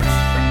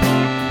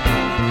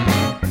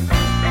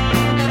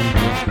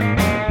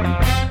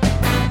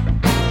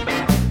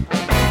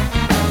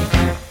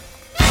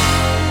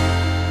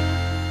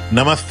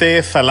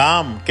नमस्ते,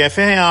 सलाम,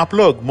 कैसे हैं आप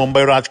लोग।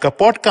 मुंबई राज का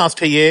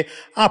पॉडकास्ट है ये।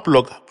 आप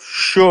लोग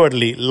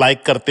श्योरली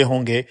लाइक करते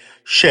होंगे,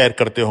 शेयर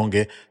करते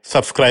होंगे,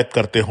 सब्सक्राइब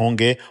करते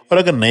होंगे, और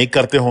अगर नहीं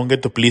करते होंगे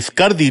तो प्लीज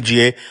कर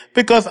दीजिए,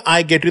 because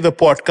I get you the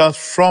podcast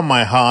from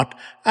my heart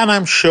and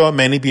I'm sure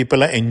many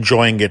people are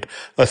enjoying it.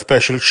 A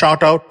special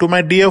shout out to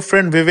my dear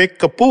friend विवेक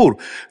कपूर,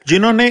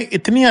 जिन्होंने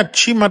इतनी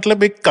अच्छी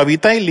एक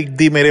कविता ही लिख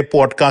दी मेरे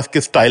पॉडकास्ट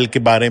के स्टाइल के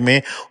बारे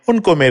में।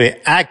 उनको मेरे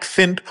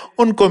एक्सेंट,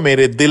 उनको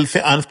मेरे दिल से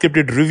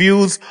अनस्क्रिप्टेड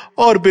रिव्यूज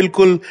और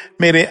बिल्कुल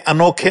मेरे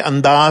अनोखे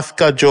अंदाज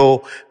का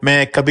जो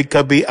मैं कभी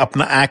कभी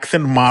अपना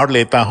एक्सेंट मार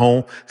लेता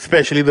हूँ,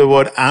 स्पेशली द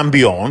वर्ड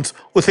एम्बियंस,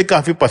 उसे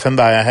काफी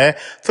पसंद आया है।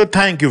 So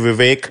thank you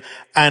Vivek.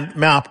 And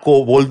मैं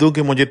आपको बोल दूं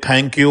कि मुझे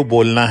थैंक यू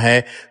बोलना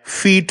है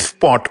फीड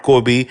स्पॉट को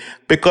भी,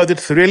 because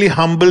it's really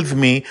हम्बल्स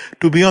me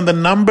to be on the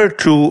number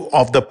 2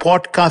 of the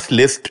podcast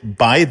list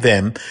by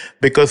them,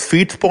 because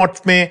feed spot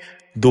में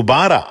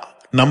दोबारा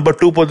नंबर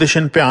 2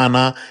 पोजीशन पे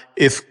आना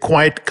is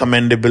quite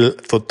commendable.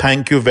 So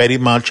thank you very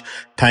much.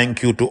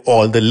 Thank you to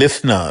all the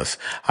listeners.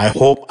 I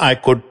hope I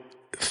could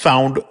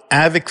sound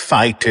as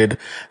excited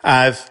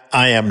as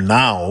I am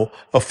now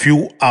a few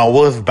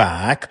hours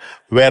back,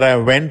 where I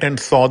went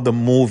and saw the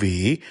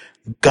movie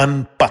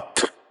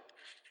Ganpath.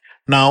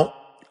 Now,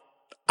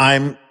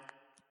 I'm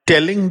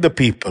telling the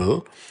people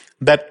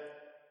that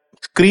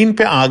screen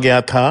पे आ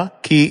गया था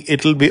कि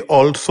it will be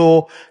also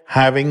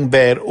having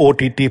their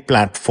OTT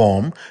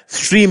platform,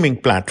 streaming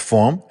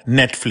platform,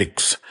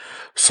 Netflix.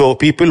 So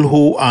people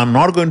who are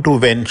not going to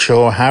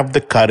venture have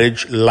the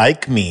courage,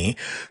 like me,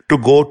 to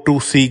go to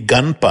see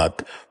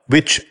Ganpath,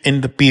 which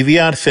in the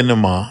PVR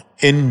cinema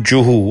in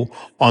Juhu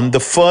on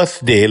the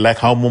first day,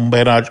 like how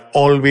Mumbai Raj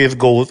always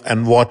goes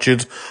and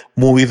watches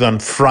movies on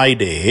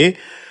Friday.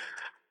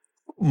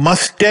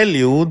 Must tell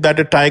you that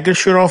a Tiger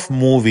Shroff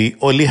movie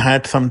only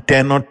had some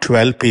 10 or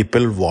 12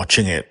 people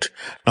watching it.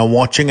 Now,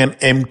 watching an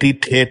empty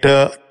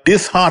theater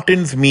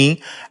disheartens me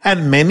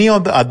and many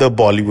of the other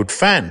Bollywood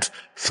fans.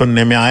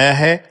 सुनने में आया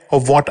है,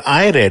 of what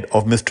I read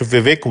of Mr.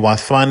 Vivek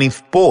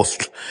Vaswani's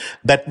post,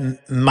 that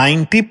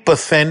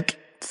 90%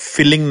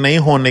 filling नहीं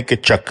होने के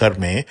चक्कर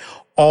में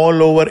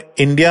all over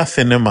India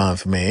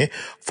cinemas में,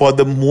 for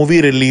the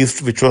movie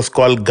released which was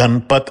called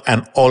Ganpath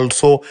and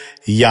also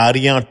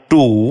Yariyan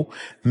 2,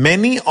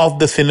 many of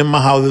the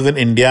cinema houses in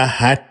India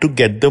had to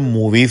get the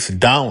movies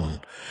down.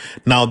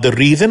 Now, the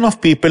reason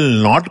of people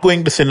not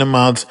going to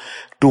cinemas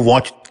to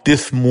watch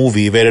this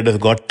movie, where it has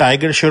got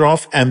Tiger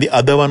Shroff and the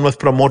other one was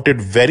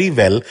promoted very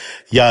well,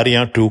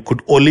 Yariyan 2,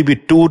 could only be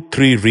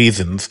 2-3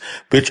 reasons,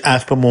 which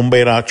as per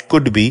Mumbai Raj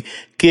could be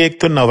कि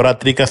एक तो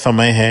नवरात्रि का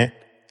समय है,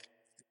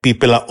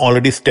 people are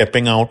already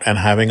stepping out and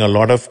having a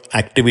lot of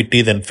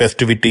activities and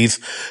festivities.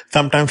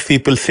 Sometimes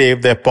people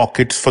save their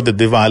pockets for the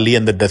Diwali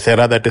and the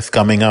Dasera that is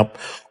coming up.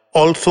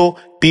 Also,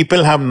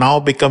 people have now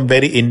become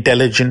very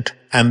intelligent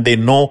and they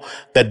know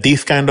that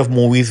these kind of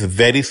movies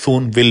very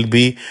soon will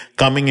be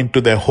coming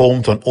into their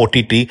homes on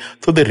OTT.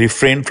 So they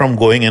refrain from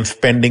going and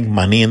spending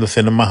money in the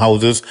cinema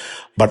houses.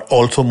 But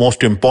also,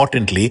 most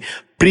importantly,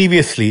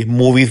 previously,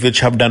 movies which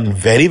have done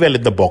very well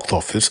at the box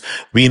office,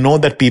 we know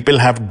that people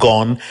have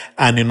gone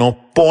and,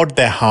 poured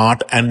their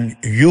heart and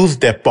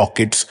used their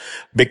pockets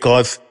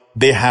because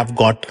they have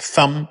got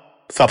some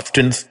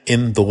substance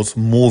in those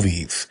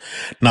movies.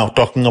 Now,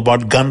 talking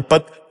about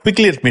Ganpath,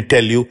 quickly let me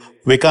tell you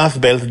Vikas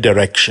Bell's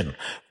direction.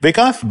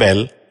 Vikas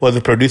Bell was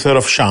a producer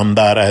of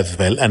Shandar as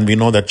well, and we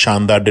know that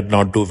Shandar did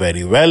not do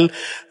very well.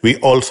 We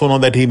also know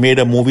that he made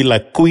a movie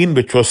like Queen,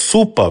 which was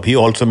superb. He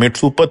also made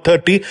Super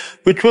 30,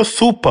 which was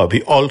superb.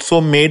 He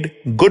also made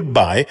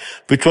Goodbye,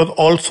 which was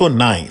also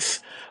nice.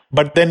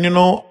 But then,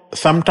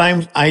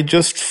 sometimes I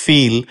just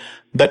feel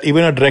that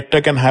even a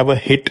director can have a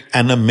hit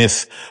and a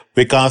miss.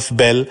 Vikas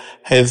Bell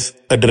is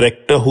a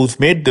director who's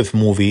made this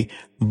movie,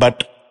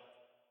 but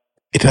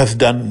it has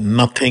done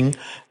nothing,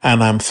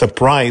 and I'm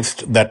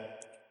surprised that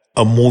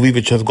a movie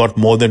which has got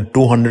more than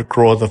 200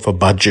 crores of a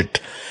budget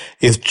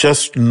is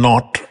just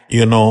not,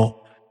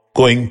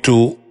 going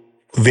to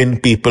win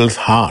people's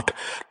heart.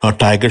 Now,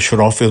 Tiger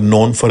Shroff is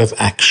known for his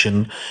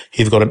action.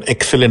 He's got an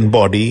excellent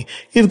body.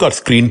 He's got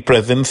screen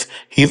presence.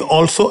 He's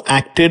also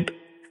acted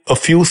a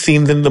few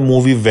scenes in the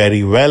movie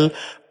very well.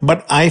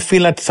 But I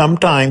feel that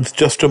sometimes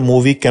just a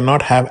movie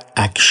cannot have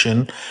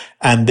action,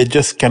 and they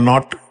just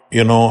cannot,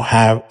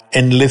 have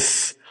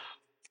endless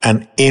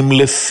and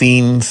aimless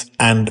scenes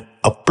and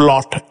a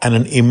plot and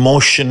an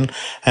emotion,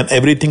 and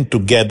everything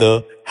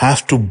together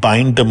has to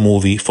bind the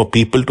movie for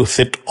people to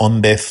sit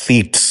on their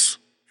seats.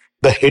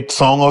 The hit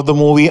song of the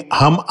movie,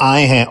 Hum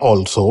Aaye Hain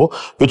also,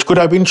 which could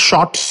have been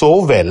shot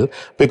so well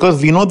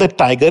because we know that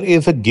Tiger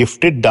is a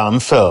gifted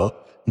dancer.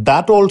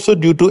 That also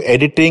due to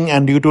editing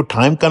and due to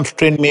time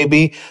constraint,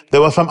 maybe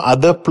there was some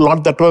other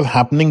plot that was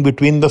happening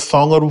between the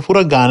song, और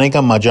पूरा गाने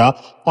का मजा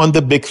on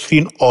the big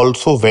screen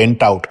also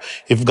went out.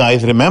 If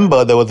guys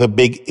remember, there was a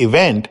big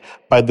event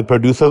by the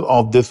producers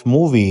of this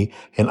movie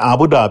in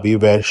Abu Dhabi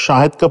where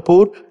Shahid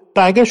Kapoor,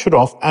 Tiger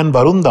Shroff and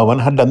Varun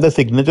Dhawan had done the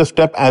signature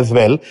step as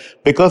well,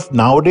 because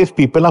nowadays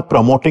people are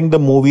promoting the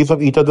movies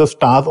of each other's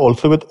stars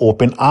also with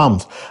open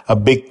arms. A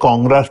big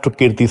congrats to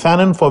Kirti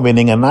Sanon for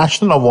winning a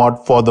national award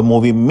for the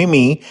movie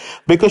Mimi,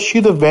 because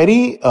she's a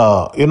very,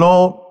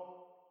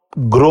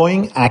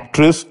 growing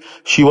actress.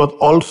 She was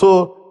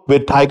also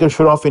with Tiger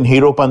Shroff in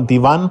Hero Panti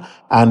 1,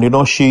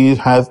 and she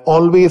has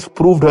always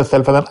proved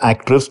herself as an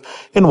actress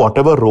in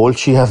whatever role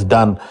she has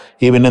done.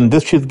 Even in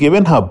this, she's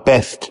given her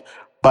best.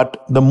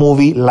 But the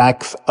movie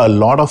lacks a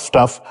lot of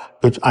stuff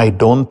which I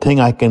don't think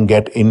I can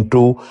get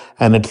into,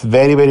 and it's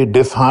very, very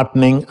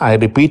disheartening. I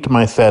repeat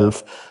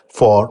myself,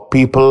 for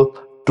people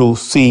to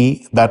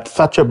see that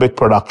such a big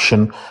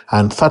production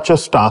and such a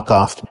star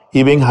cast,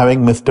 even having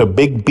Mr.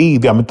 Big B,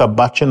 the Amitabh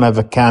Bachchan, as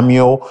a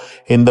cameo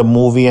in the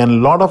movie, and a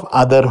lot of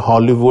other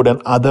Hollywood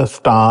and other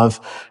stars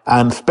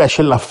and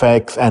special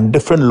effects and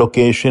different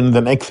locations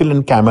and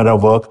excellent camera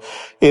work,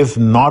 is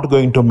not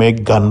going to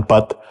make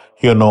Ganpath,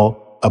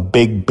 a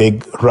big,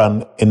 big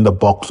run in the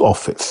box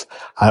office.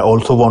 I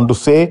also want to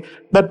say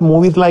that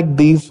movies like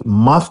these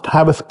must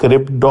have a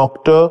script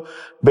doctor,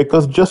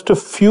 because just a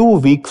few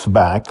weeks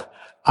back,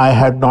 I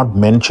had not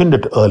mentioned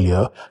it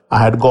earlier, I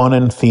had gone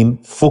and seen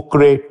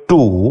Fukre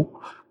 2,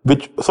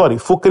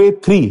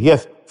 Fukre 3,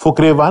 yes,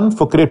 Fukre 1,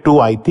 Fukre 2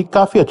 आई थी,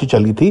 काफी अच्छी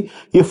चली थी.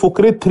 ये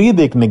Fukre 3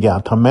 देखने गया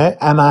था मैं,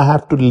 and I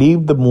have to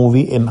leave the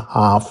movie in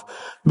half,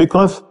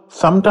 because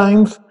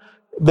sometimes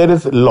there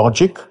is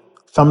logic,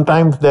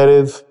 sometimes there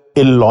is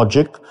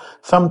illogic,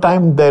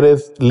 sometimes there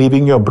is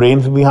leaving your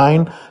brains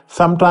behind,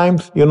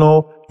 sometimes, you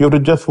have to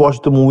just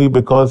watch the movie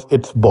because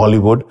it's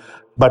Bollywood.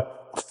 But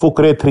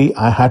Fukre 3,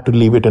 I had to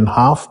leave it in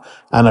half,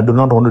 and I do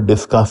not want to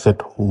discuss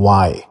it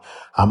why.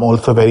 I'm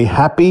also very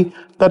happy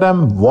that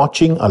I'm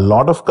watching a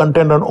lot of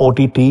content on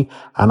OTT,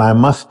 and I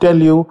must tell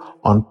you,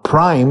 on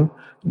Prime,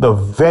 the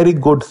very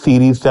good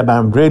series that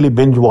I'm really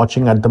binge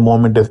watching at the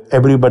moment is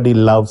Everybody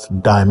Loves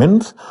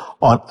Diamonds.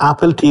 On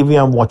Apple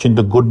TV, I'm watching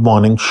The Good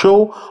Morning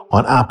Show.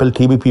 On Apple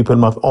TV, people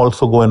must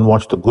also go and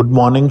watch The Good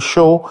Morning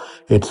Show.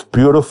 It's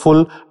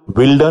beautiful.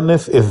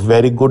 Wilderness is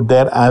very good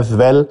there as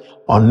well.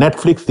 On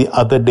Netflix, the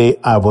other day,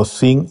 I was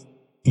seeing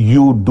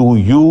You Do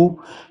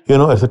You.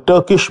 It's a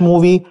Turkish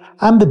movie,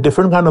 and the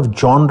different kind of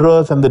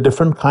genres and the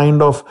different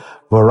kind of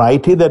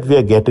variety that we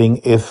are getting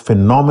is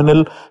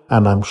phenomenal.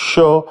 And I'm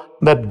sure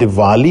that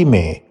Diwali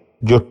में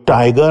जो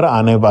Tiger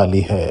आने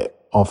वाली है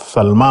of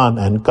Salman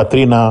and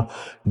Katrina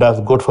does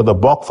good for the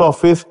box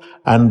office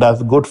and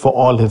does good for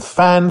all his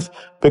fans,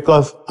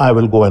 because I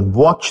will go and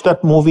watch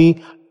that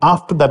movie.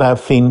 After that, I've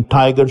seen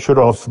Tiger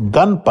Shroff's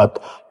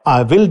Ganpath.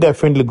 I will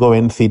definitely go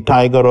and see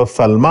Tiger or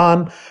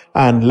Salman,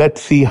 and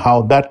let's see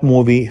how that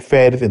movie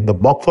fares in the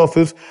box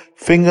office.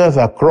 Fingers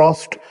are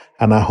crossed,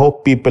 and I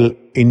hope people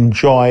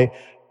enjoy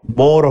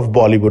more of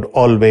Bollywood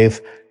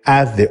always,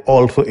 as they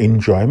also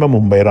enjoy my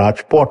Mumbai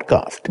Raj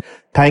podcast.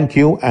 Thank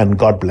you and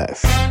God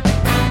bless.